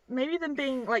than maybe them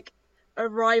being like a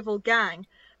rival gang.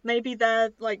 Maybe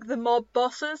they're like the mob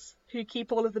bosses who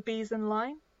keep all of the bees in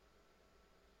line.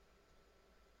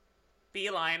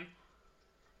 Beeline.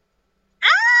 Ah!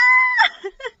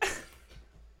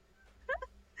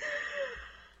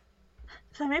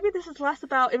 So maybe this is less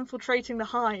about infiltrating the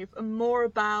hive and more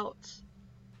about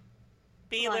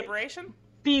bee liberation.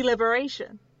 Bee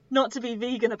liberation. Not to be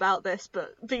vegan about this,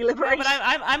 but bee liberation. No, but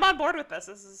I'm on board with this.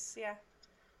 This is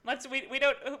we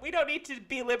don't need to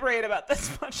be liberated about this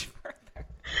much further.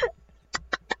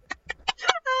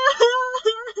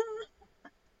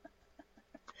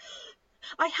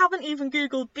 I haven't even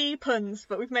googled bee puns,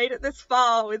 but we've made it this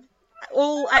far with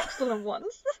all excellent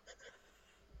ones.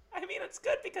 I mean, it's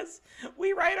good because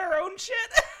we write our own shit.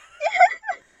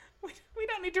 We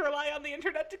don't need to rely on the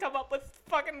internet to come up with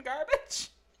fucking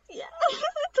garbage. Yeah,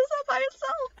 it does that by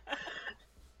itself.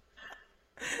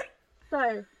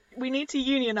 So, we need to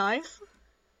unionize.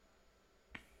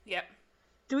 Yep.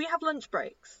 Do we have lunch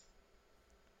breaks?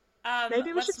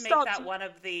 Maybe we should make that one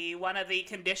of the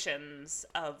conditions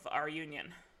of our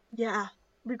union. Yeah,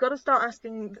 we've got to start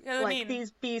asking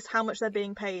these bees how much they're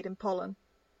being paid in pollen.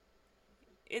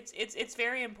 It's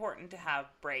very important to have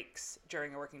breaks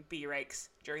during bee rakes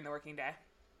during the working day.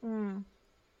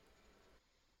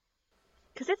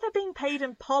 Because if they're being paid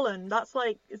in pollen, that's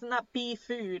like, isn't that bee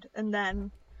food? And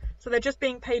then, so they're just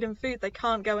being paid in food. They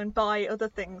can't go and buy other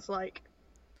things like.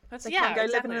 Can't go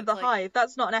live in the hive.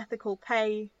 That's not an ethical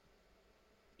pay.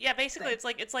 Yeah, basically,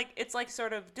 thing. it's like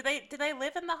sort of. Do they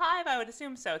live in the hive? I would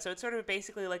assume so. So it's sort of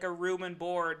basically like a room and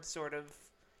board sort of.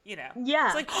 Yeah.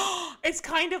 It's like it's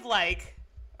kind of like.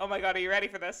 Oh my god, are you ready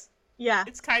for this? Yeah.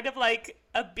 It's kind of like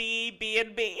a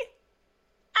B&B.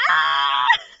 Ah!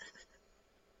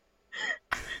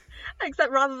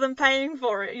 Except rather than paying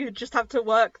for it, you just have to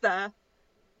work there.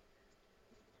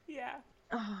 Yeah.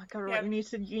 Oh god, right, we need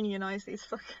to unionize these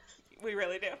fuckers. We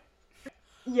really do.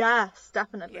 Yes,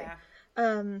 definitely. Yeah.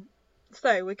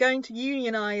 So we're going to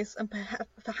unionize and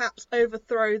perhaps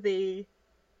overthrow the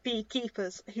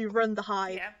beekeepers who run the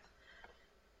hive. Yeah.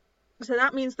 So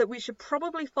that means that we should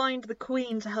probably find the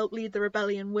queen to help lead the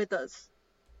rebellion with us,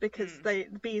 because the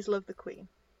bees love the queen.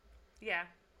 Yeah.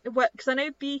 Because I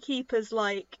know beekeepers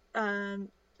like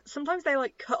sometimes they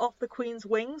like cut off the queen's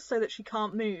wings so that she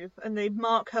can't move, and they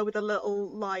mark her with a little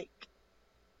like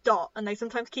dot, and they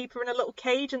sometimes keep her in a little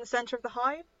cage in the center of the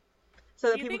hive,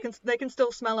 so that they can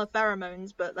still smell her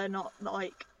pheromones, but they're not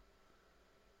like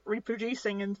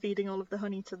reproducing and feeding all of the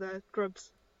honey to the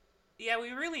grubs. Yeah,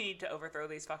 we really need to overthrow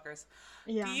these fuckers.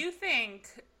 Yeah. Do you think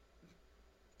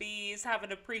bees have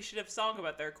an appreciative song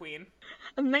about their queen?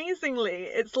 Amazingly,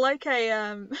 it's like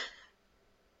a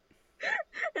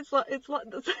it's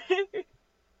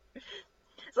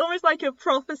almost like a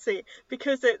prophecy,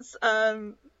 because it's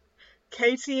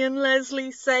Katie and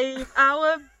Leslie save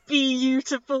our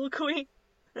beautiful queen.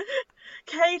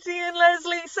 Katie and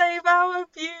Leslie save our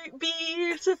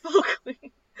beautiful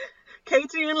queen.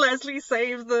 Katie and Leslie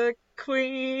save the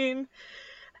Queen.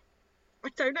 I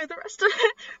don't know the rest of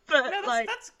it, but No, like,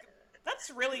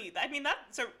 that's really. I mean,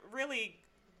 that's a really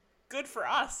good for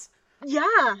us. yeah,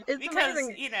 it's Because,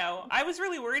 amazing. you know, I was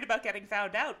really worried about getting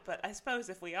found out, but I suppose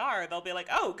if we are, they'll be like,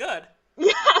 oh, good.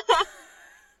 Yeah,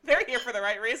 They're here for the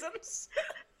right reasons.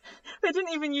 they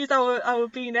didn't even use our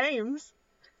B names.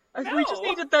 We just No.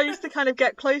 needed those to kind of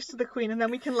get close to the Queen, and then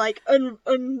we can like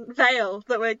unveil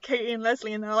that we're Katie and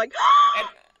Leslie, and they're like, And,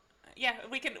 yeah,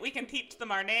 we can teach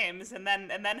them our names, and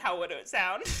then how would it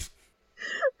sound?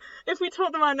 if we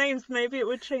taught them our names, maybe it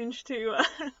would change to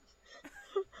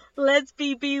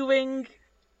Lesby, B-Wing,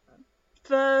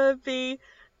 Furby,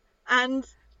 and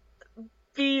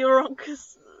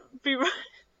B-Ronkus. I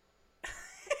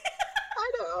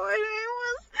don't know what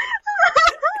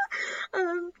my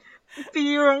name was.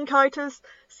 B-Ronchitis,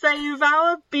 save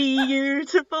our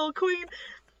beautiful Queen.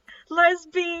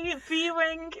 Lesby,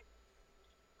 B-Wing,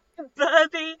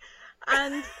 Furby,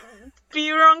 and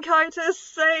B-Ronchitis,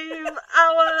 save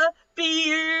our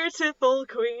beautiful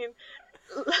Queen.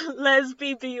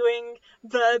 Lesby, B-Wing,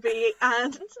 Burby,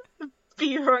 and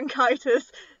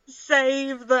B-Ronchitis,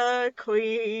 save the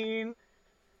Queen.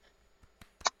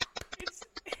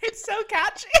 It's so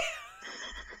catchy.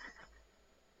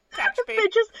 Catch me.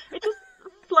 It just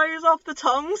flows off the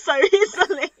tongue so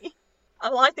easily.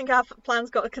 Well, I think our plan's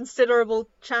got a considerable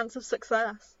chance of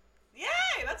success.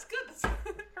 Yay! That's good.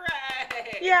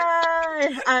 Hooray!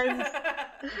 Yay! And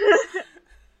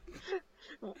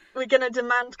we're going to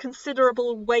demand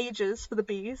considerable wages for the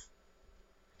bees.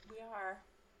 We are.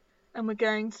 And we're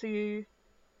going to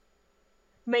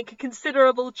make a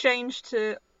considerable change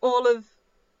to all of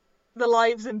the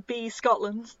lives in Bee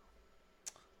Scotland.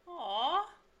 Aww.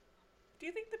 Do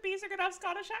you think the bees are gonna have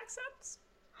Scottish accents?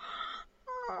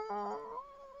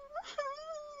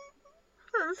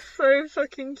 That's so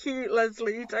fucking cute,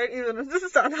 Leslie. You don't even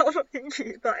understand how fucking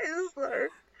cute that is, though.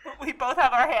 We both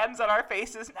have our hands on our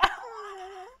faces now.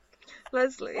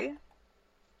 Leslie,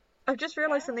 I've just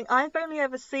realised something. I've only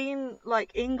ever seen,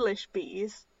 like, English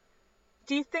bees.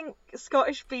 Do you think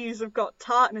Scottish bees have got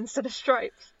tartan instead of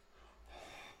stripes?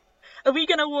 Are we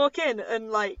gonna walk in and,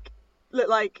 like, look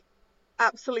like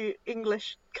absolute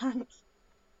English cunts?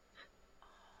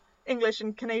 English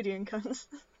and Canadian cunts.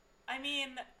 I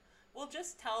mean, we'll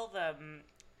just tell them.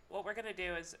 What we're gonna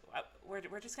do is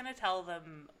we're just gonna tell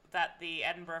them that the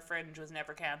Edinburgh Fringe was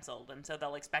never cancelled, and so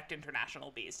they'll expect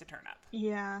international bees to turn up.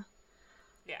 Yeah.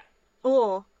 Yeah.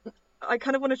 Or I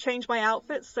kind of want to change my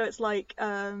outfit so it's like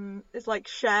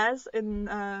Cher's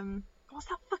in what's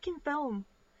that fucking film?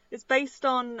 It's based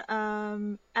on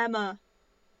Emma,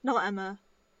 not Emma,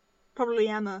 probably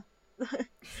Emma.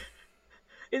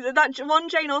 Is it that one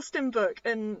Jane Austen book?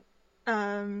 And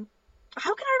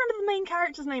how can I remember the main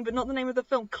character's name but not the name of the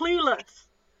film? Clueless,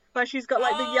 where she's got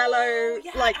like the yellow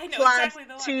like plaid exactly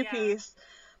two-piece. Yeah.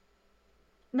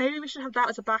 Maybe we should have that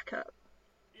as a backup.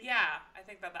 Yeah, I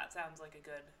think that sounds like a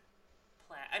good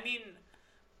plan. I mean,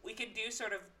 we could do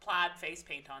sort of plaid face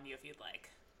paint on you if you'd like.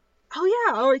 Oh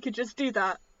yeah, or we could just do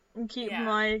that and keep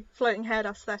my floating head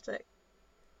aesthetic.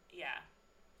 Yeah.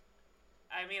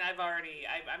 I mean,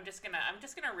 I'm just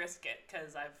gonna risk it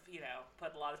because I've,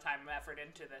 put a lot of time and effort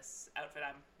into this outfit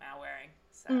I'm now wearing.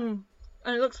 So.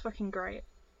 And it looks fucking great.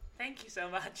 Thank you so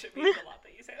much. It means a lot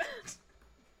that you say that.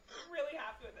 I'm really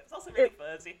happy with it. It's also really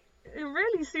fuzzy. It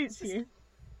really suits you.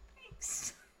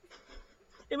 Thanks.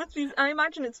 It must be. I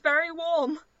imagine it's very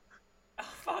warm. Oh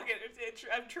fuck it!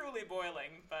 I'm truly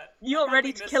boiling, but you're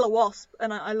ready to kill a wasp,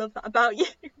 and I love that about you.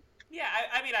 Yeah,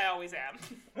 I mean, I always am.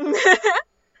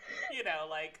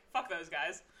 Fuck those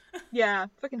guys. Yeah,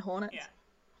 fucking hornets.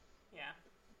 Yeah.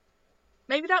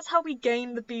 Maybe that's how we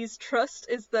gain the bees' trust,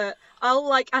 is that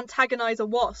I'll, antagonize a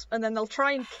wasp, and then they'll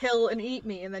try and kill and eat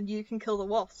me, and then you can kill the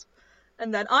wasp.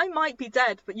 And then I might be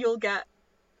dead, but you'll get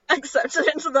accepted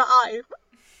into the hive.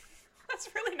 That's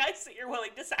really nice that you're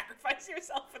willing to sacrifice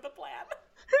yourself for the plan.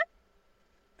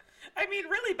 I mean,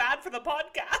 really bad for the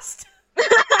podcast.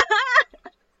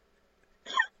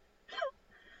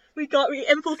 We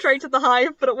infiltrated the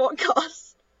hive, but at what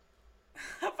cost?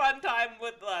 A fun time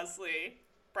with Leslie.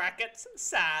 Brackets,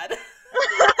 sad.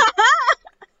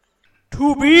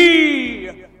 To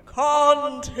be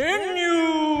continued.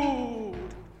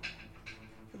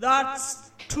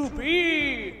 That's to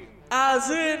be as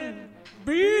in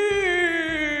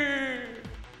be.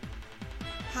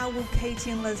 How will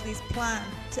Katie and Leslie's plan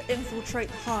to infiltrate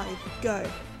the hive go?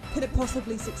 Could it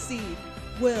possibly succeed?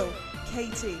 Will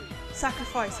Katie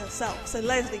sacrifice herself so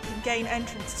Leslie can gain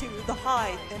entrance to the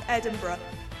hive in Edinburgh?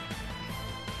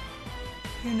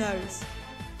 Who knows?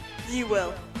 You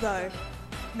will, though,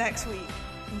 next week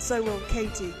and so will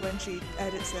Katie when she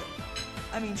edits it.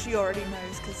 I mean, she already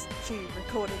knows because she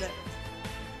recorded it.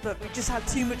 But we just had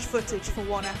too much footage for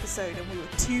one episode, and we were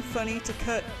too funny to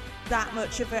cut that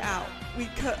much of it out. We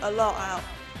cut a lot out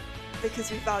because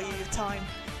we value your time,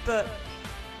 but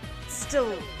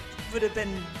still would have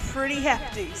been pretty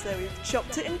hefty, so we've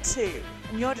chopped it in two,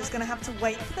 and you're just going to have to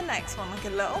wait for the next one like a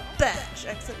little bitch,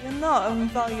 except you're not, and we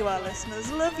value our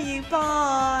listeners. Love you,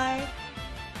 bye!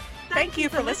 Thank you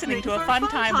for listening to A Fun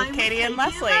Time with Katie and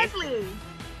Leslie.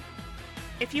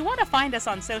 If you want to find us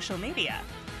on social media,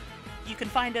 you can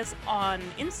find us on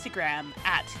Instagram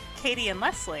at Katie and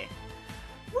Leslie.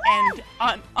 And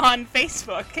on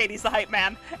Facebook, Katie's the Hype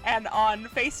Man, and on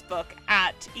Facebook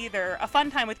at either A Fun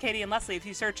Time with Katie and Leslie if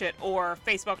you search it, or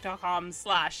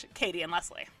facebook.com/Katie and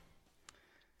Leslie.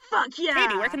 Fuck yeah!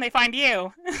 Katie, where can they find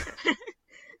you?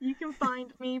 You can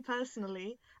find me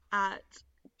personally at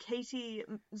Katie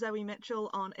Zoe Mitchell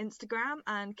on Instagram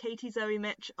and Katie Zoe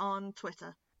Mitch on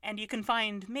Twitter. And you can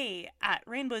find me at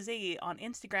Rainbow Z on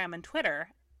Instagram and Twitter.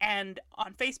 And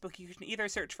on Facebook, you can either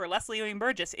search for Leslie Ewing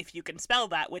Burgess if you can spell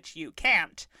that, which you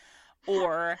can't,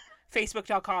 or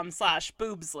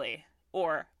facebook.com/boobsley,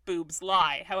 or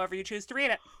boobslie, however you choose to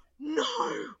read it. No!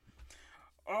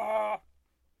 Oh.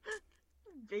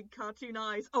 Big cartoon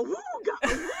eyes. Awooga!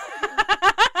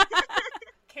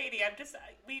 Katie,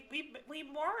 we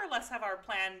more or less have our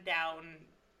plan down.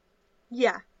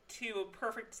 Yeah. To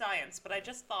perfect science, but I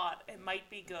just thought it might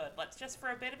be good. Let's just, for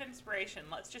a bit of inspiration,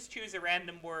 let's just choose a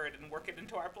random word and work it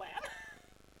into our plan.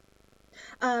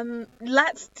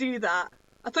 Let's do that.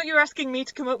 I thought you were asking me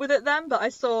to come up with it then, but I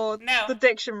saw the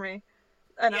dictionary,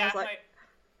 and I was like,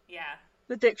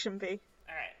 the diction bee.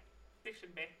 All right,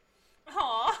 diction bee.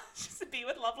 Aw, just a bee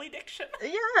with lovely diction.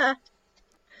 Yeah.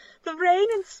 The rain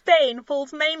in Spain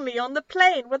falls mainly on the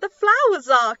plain where the flowers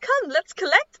are. Come, let's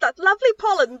collect that lovely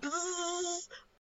pollen. Bzzz,